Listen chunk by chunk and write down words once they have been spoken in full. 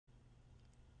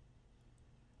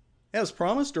As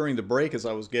promised during the break, as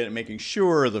I was making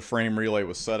sure the frame relay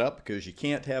was set up, because you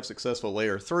can't have successful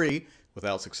layer 3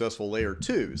 without successful layer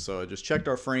 2. So I just checked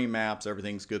our frame maps,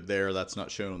 everything's good there. That's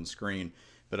not shown on the screen,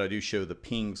 but I do show the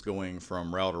pings going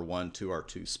from router 1 to our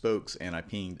 2 spokes, and I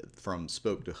pinged from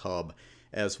spoke to hub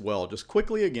as well. Just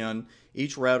quickly again,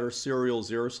 each router serial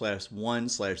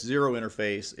 0/1/0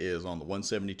 interface is on the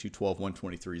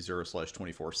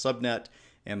 172.12.123.0/24 subnet,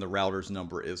 and the router's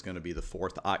number is going to be the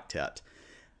 4th octet.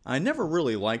 I never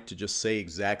really like to just say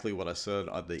exactly what I said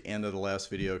at the end of the last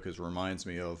video, because it reminds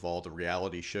me of all the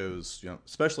reality shows,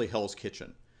 especially Hell's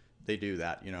Kitchen. They do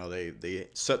that. They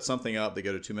set something up, they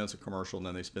go to 2 minutes of commercial, and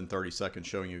then they spend 30 seconds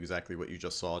showing you exactly what you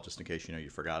just saw, just in case you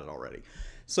forgot it already.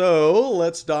 So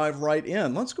let's dive right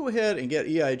in. Let's go ahead and get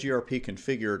EIGRP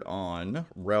configured on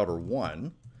router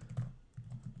 1.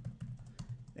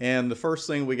 And the first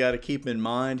thing we got to keep in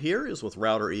mind here is with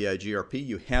router EIGRP,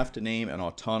 you have to name an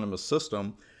autonomous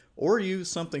system or use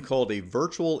something called a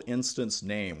virtual instance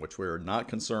name, which we're not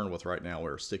concerned with right now.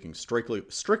 We're sticking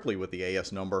strictly with the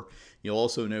AS number. You'll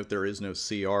also note there is no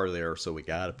CR there, so we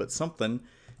got to put something.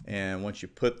 And once you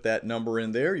put that number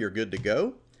in there, you're good to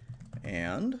go.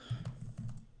 And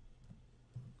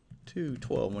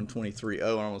 2.12.123.0, and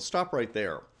I'm going to stop right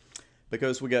there,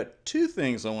 because we got two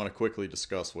things I want to quickly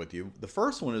discuss with you. The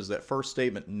first one is that first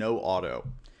statement, no auto.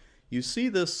 You see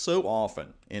this so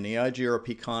often in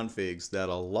EIGRP configs that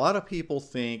a lot of people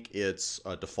think it's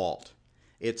a default.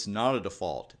 It's not a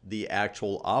default. The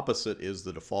actual opposite is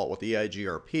the default with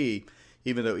EIGRP.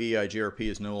 Even though EIGRP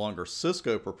is no longer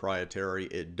Cisco proprietary,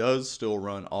 it does still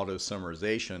run auto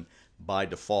summarization by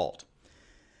default.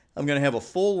 I'm going to have a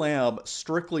full lab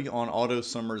strictly on auto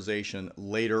summarization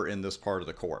later in this part of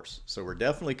the course. So we're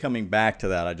definitely coming back to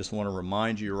that. I just want to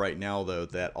remind you right now, though,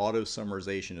 that auto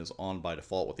summarization is on by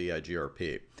default with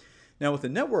EIGRP. Now with the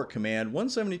network command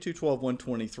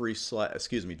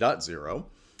 172.12.123.0,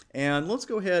 and let's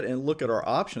go ahead and look at our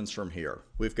options from here.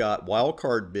 We've got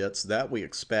wildcard bits that we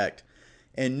expect,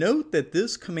 and note that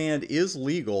this command is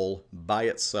legal by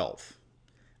itself.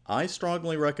 I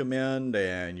strongly recommend,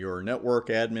 and your network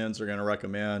admins are going to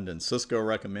recommend, and Cisco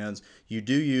recommends, you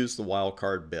do use the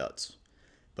wildcard bits.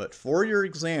 But for your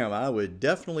exam, I would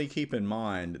definitely keep in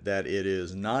mind that it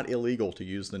is not illegal to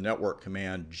use the network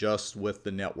command just with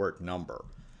the network number.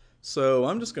 So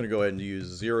I'm just going to go ahead and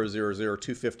use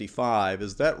 000.255.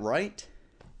 Is that right?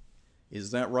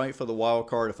 Is that right for the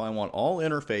wildcard if I want all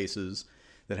interfaces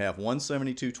that have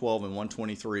 172.12 and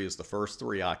 123 as the first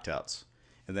 3 octets?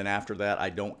 And then after that, I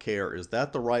don't care. Is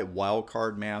that the right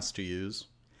wildcard mask to use?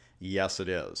 Yes, it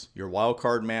is. Your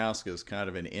wildcard mask is kind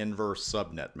of an inverse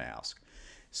subnet mask.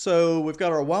 So we've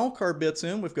got our wildcard bits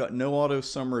in. We've got no auto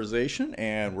summarization,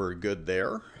 and we're good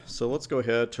there. So let's go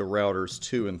ahead to routers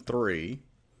 2 and 3.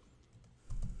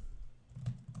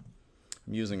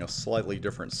 I'm using a slightly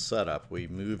different setup. We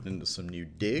moved into some new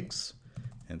digs,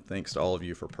 and thanks to all of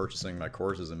you for purchasing my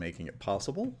courses and making it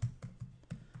possible.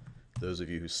 Those of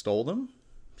you who stole them,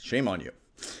 shame on you.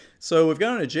 So we've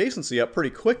got an adjacency up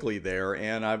pretty quickly there,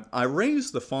 and I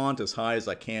raised the font as high as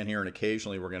I can here, and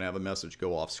occasionally we're going to have a message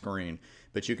go off screen.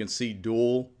 But you can see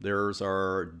dual. There's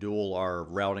our dual, our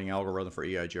routing algorithm for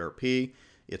EIGRP.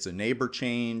 It's a neighbor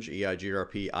change,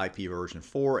 EIGRP IP version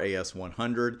 4,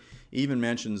 AS100. Even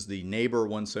mentions the neighbor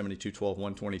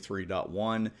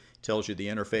 172.12.123.1, tells you the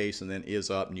interface, and then is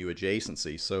up new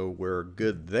adjacency. So we're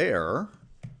good there.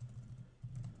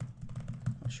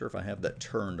 Not sure if I have that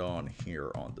turned on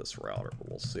here on this router, but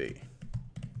we'll see.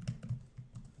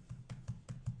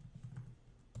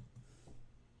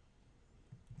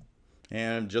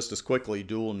 And just as quickly,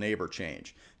 dual neighbor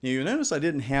change. Now you notice I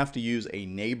didn't have to use a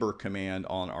neighbor command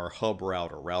on our hub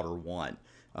router, router 1.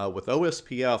 With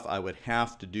OSPF, I would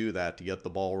have to do that to get the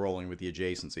ball rolling with the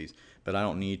adjacencies, but I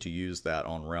don't need to use that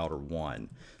on router 1.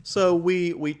 So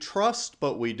we trust,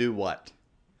 but we do what?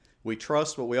 We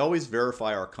trust, but we always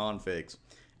verify our configs,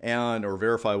 or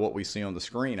verify what we see on the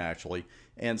screen, actually.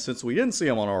 And since we didn't see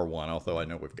them on R1, although I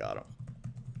know we've got them,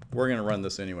 we're going to run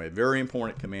this anyway. Very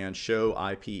important command, show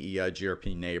IP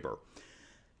EIGRP neighbor.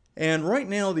 And right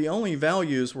now, the only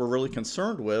values we're really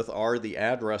concerned with are the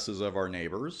addresses of our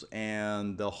neighbors,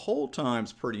 and the hold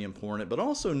time's pretty important, but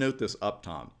also note this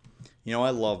uptime. I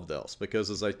love this because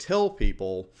as I tell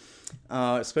people,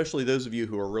 especially those of you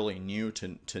who are really new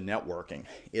to networking,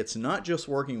 it's not just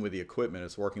working with the equipment,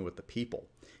 it's working with the people.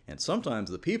 And sometimes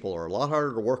the people are a lot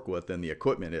harder to work with than the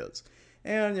equipment is.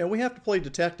 And we have to play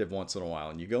detective once in a while.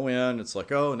 And you go in, it's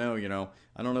like, oh no, I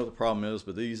don't know what the problem is,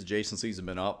 but these adjacencies have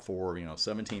been up for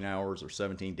 17 hours or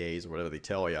 17 days or whatever they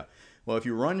tell you. Well, if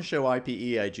you run show IP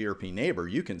EIGRP neighbor,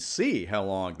 you can see how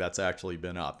long that's actually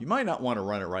been up. You might not want to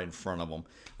run it right in front of them.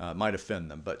 It might offend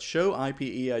them. But show IP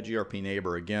EIGRP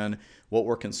neighbor, again, what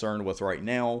we're concerned with right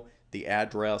now, the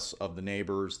address of the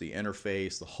neighbors, the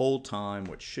interface, the hold time,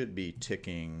 which should be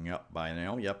ticking up by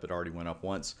now. Yep, it already went up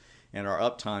once. And our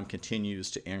uptime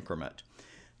continues to increment.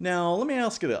 Now, let me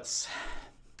ask you this.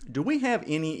 Do we have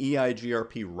any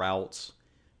EIGRP routes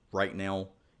right now?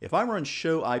 If I run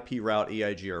show IP route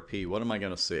EIGRP, what am I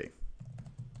going to see?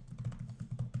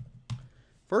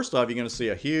 First off, you're going to see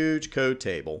a huge code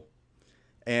table.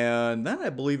 And that, I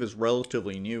believe, is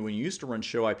relatively new. When you used to run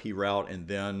show IP route and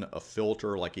then a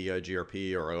filter like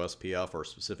EIGRP or OSPF or a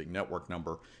specific network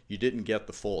number, you didn't get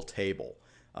the full table.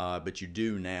 But you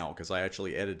do now, because I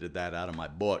actually edited that out of my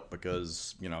book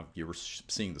because, you know, you were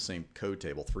seeing the same code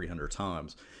table 300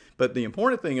 times. But the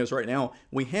important thing is right now,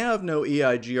 we have no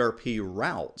EIGRP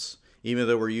routes, even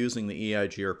though we're using the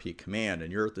EIGRP command.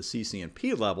 And you're at the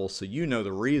CCNP level, so you know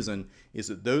the reason is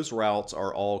that those routes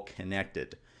are all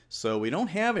connected. So we don't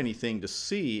have anything to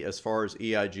see as far as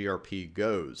EIGRP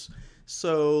goes.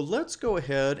 So let's go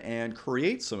ahead and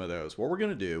create some of those. What we're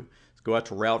going to do is go out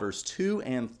to routers 2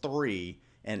 and 3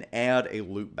 and add a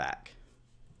loopback.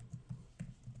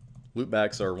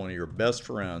 Loopbacks are one of your best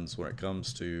friends when it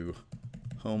comes to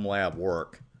home lab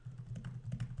work,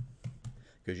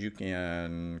 because you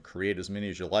can create as many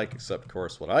as you like, except of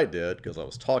course what I did because I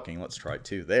was talking. Let's try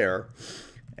 2 there.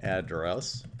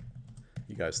 Address.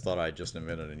 You guys thought I just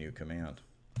invented a new command.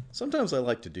 Sometimes I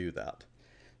like to do that.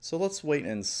 So let's wait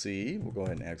and see. We'll go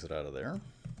ahead and exit out of there.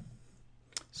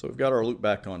 So we've got our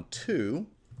loopback on 2.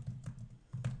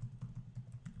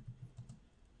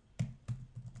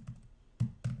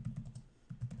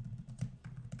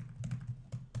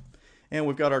 And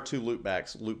we've got our 2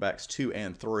 loopbacks 2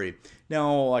 and 3.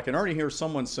 Now, I can already hear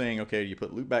someone saying, okay, you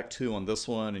put loopback 2 on this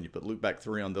one and you put loopback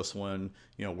 3 on this one.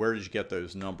 You know, where did you get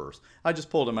those numbers? I just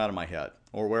pulled them out of my head,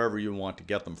 or wherever you want to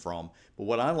get them from. But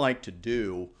what I like to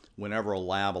do whenever a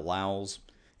lab allows,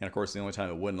 and of course the only time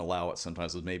it wouldn't allow it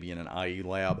sometimes is maybe in an IE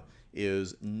lab,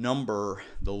 is number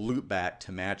the loopback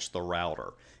to match the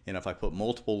router. And if I put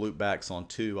multiple loopbacks on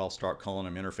 2, I'll start calling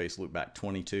them interface loopback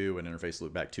 22 and interface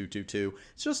loopback 222.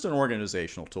 It's just an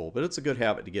organizational tool, but it's a good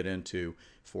habit to get into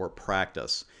for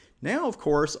practice. Now, of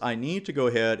course, I need to go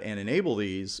ahead and enable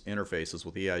these interfaces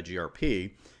with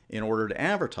EIGRP in order to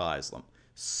advertise them.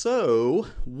 So,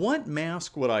 what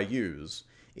mask would I use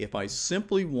if I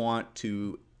simply want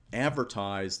to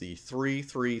advertise the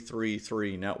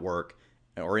 3333 network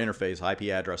or interface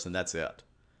IP address, and that's it?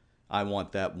 I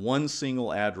want that one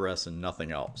single address and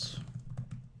nothing else.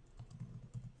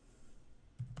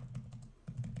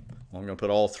 Well, I'm going to put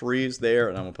all 3s there,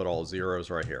 and I'm going to put all 0s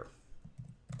right here.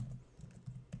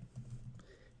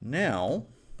 Now,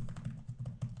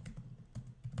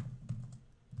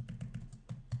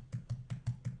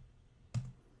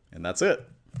 and that's it.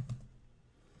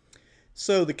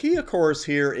 So the key, of course,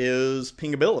 here is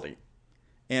pingability.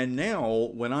 And now,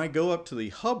 when I go up to the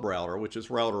hub router, which is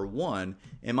router 1,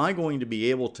 am I going to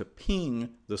be able to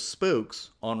ping the spokes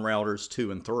on routers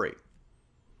 2 and 3?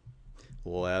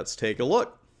 Let's take a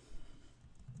look.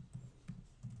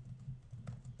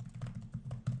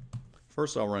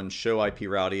 First, I'll run show IP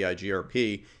route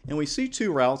EIGRP, and we see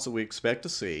 2 routes that we expect to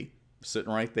see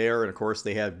sitting right there. And of course,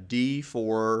 they have D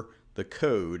for the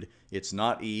code. It's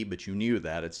not E, but you knew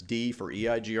that. It's D for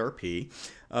EIGRP.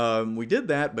 We did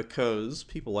that because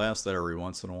people ask that every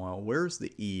once in a while. Where's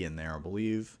the E in there? I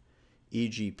believe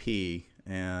EGP,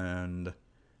 and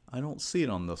I don't see it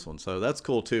on this one, so that's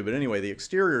cool too. But anyway, the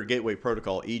exterior gateway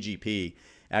protocol, EGP,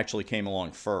 actually came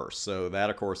along first. So that,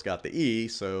 of course, got the E,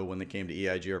 so when they came to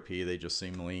EIGRP, they just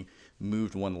seemingly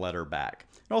moved 1 letter back.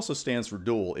 It also stands for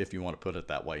dual, if you want to put it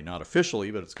that way. Not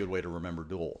officially, but it's a good way to remember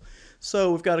dual.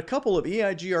 So we've got a couple of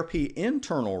EIGRP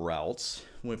internal routes.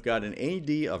 We've got an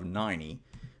AD of 90.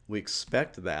 We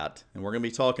expect that, and we're going to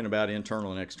be talking about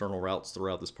internal and external routes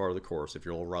throughout this part of the course if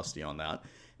you're a little rusty on that.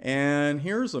 And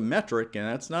here's a metric, and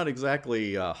that's not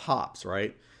exactly hops,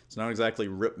 right? It's not exactly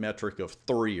RIP metric of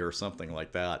 3 or something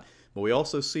like that. But we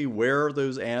also see where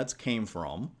those ads came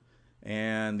from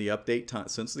and the update time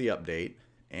since the update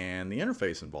and the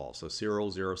interface involved. So serial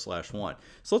 0/1.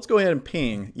 So let's go ahead and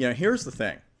ping. You know, here's the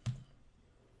thing.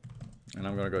 And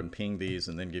I'm going to go ahead and ping these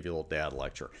and then give you a little data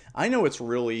lecture. I know it's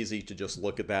real easy to just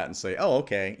look at that and say, oh,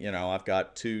 okay, you know, I've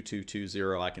got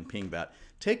 2220, I can ping that.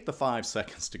 Take the 5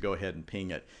 seconds to go ahead and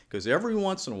ping it, because every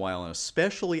once in a while, and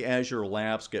especially as your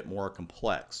labs get more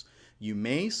complex, you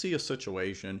may see a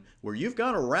situation where you've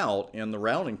got a route in the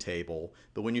routing table,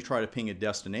 but when you try to ping a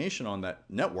destination on that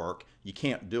network, you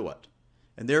can't do it.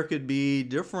 And there could be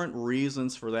different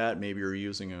reasons for that. Maybe you're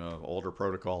using an older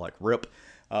protocol like RIP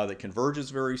that converges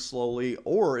very slowly,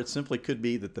 or it simply could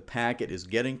be that the packet is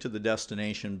getting to the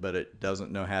destination but it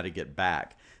doesn't know how to get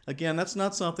back. Again, that's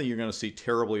not something you're going to see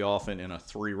terribly often in a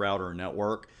 3-router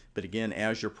network, but again,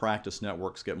 as your practice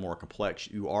networks get more complex,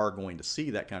 you are going to see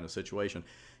that kind of situation.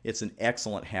 It's an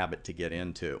excellent habit to get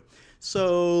into.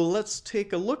 So let's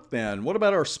take a look then. What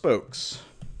about our spokes?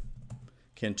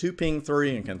 Can 2 ping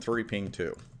 3 and can 3 ping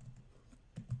 2?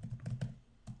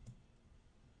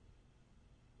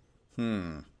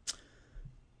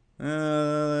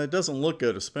 It doesn't look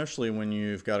good, especially when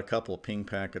you've got a couple of ping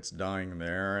packets dying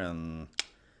there. And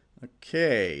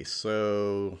okay,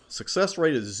 so success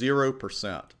rate is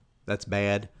 0%. That's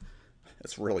bad.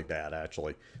 That's really bad,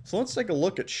 actually. So let's take a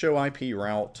look at show IP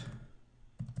route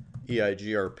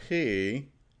EIGRP,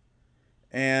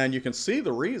 and you can see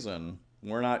the reason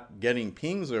we're not getting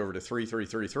pings over to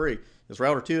 3333 is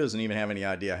router 2 doesn't even have any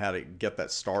idea how to get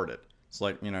that started. It's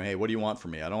like, hey, what do you want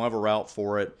from me? I don't have a route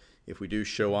for it. If we do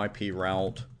show IP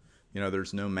route,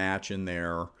 there's no match in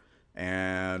there,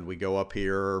 and we go up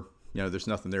here, there's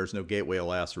nothing there. There's no gateway of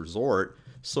last resort.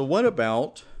 So what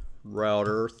about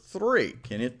router 3?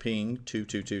 Can it ping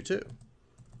 2222?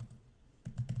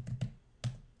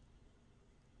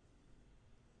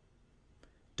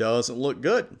 Doesn't look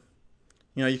good.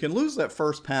 You can lose that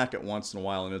first packet once in a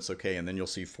while and it's okay, and then you'll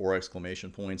see 4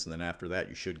 exclamation points, and then after that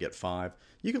you should get 5.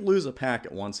 You can lose a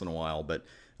packet once in a while, but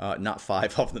not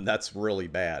 5 of them. That's really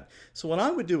bad. So what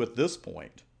I would do at this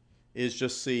point is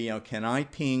just see, can I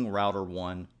ping router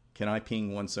 1? Can I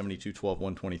ping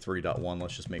 172.12.123.1?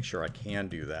 Let's just make sure I can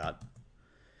do that.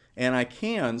 And I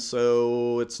can,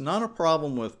 so it's not a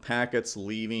problem with packets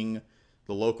leaving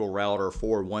the local router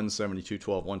for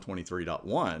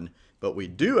 172.12.123.1, but we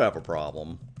do have a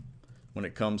problem when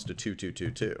it comes to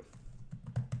 2222.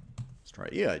 Let's try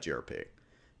EIGRP.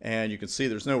 And you can see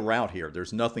there's no route here.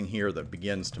 There's nothing here that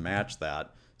begins to match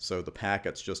that, so the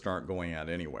packets just aren't going out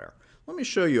anywhere. Let me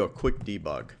show you a quick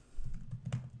debug.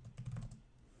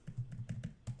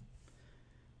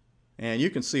 And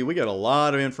you can see we get a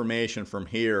lot of information from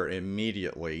here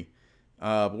immediately.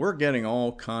 We're getting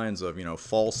all kinds of,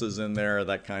 falses in there,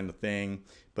 that kind of thing.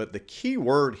 But the key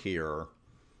word here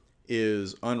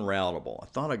is unroutable. I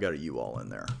thought I got a UL in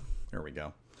there. There we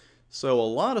go. So a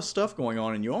lot of stuff going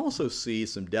on, and you also see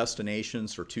some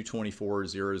destinations for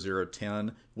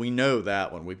 224.00.10. We know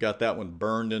that one. We've got that one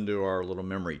burned into our little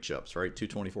memory chips, right?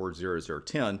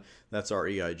 224.00.10. That's our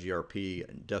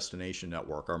EIGRP destination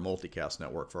network, our multicast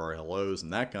network for our hellos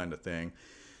and that kind of thing.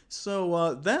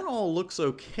 So that all looks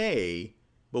okay,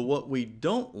 but what we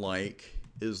don't like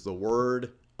is the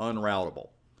word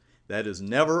unroutable. That is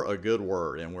never a good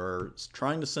word, and we're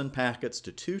trying to send packets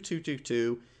to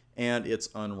 2222, and it's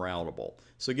unroutable.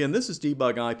 So again, this is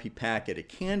debug IP packet. It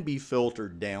can be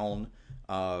filtered down,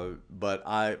 but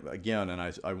I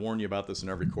warn you about this in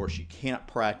every course. You can't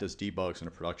practice debugs in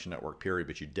a production network, period,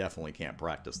 but you definitely can't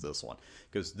practice this one,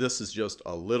 because this is just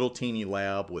a little teeny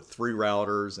lab with 3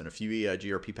 routers and a few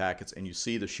EIGRP packets, and you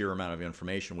see the sheer amount of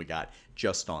information we got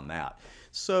just on that.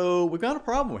 So we've got a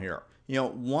problem here.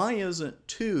 Why isn't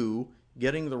 2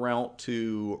 getting the route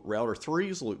to router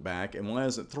 3's loopback, and why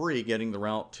isn't 3 getting the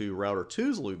route to router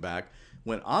 2's loopback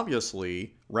when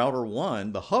obviously router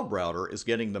 1, the hub router, is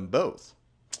getting them both?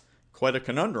 Quite a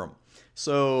conundrum.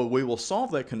 So we will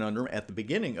solve that conundrum at the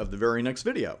beginning of the very next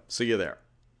video. See you there.